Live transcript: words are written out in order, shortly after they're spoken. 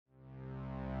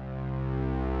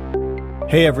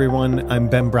Hey everyone, I'm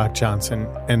Ben Brock Johnson,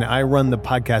 and I run the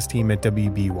podcast team at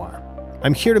WBUR.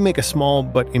 I'm here to make a small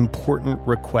but important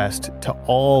request to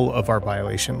all of our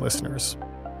Violation listeners.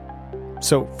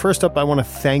 So first up, I want to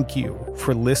thank you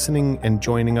for listening and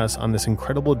joining us on this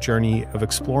incredible journey of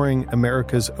exploring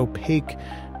America's opaque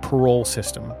parole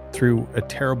system through a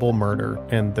terrible murder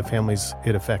and the families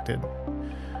it affected.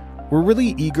 We're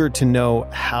really eager to know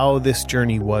how this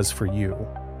journey was for you,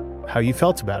 how you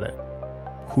felt about it,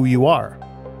 who you are,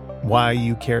 why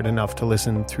you cared enough to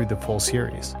listen through the full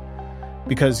series.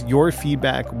 Because your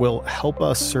feedback will help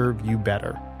us serve you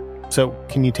better. So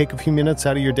can you take a few minutes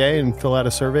out of your day and fill out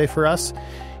a survey for us?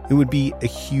 It would be a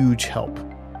huge help.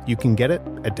 You can get it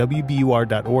at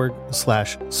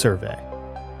wbur.org/survey.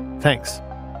 Thanks.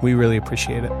 We really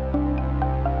appreciate it.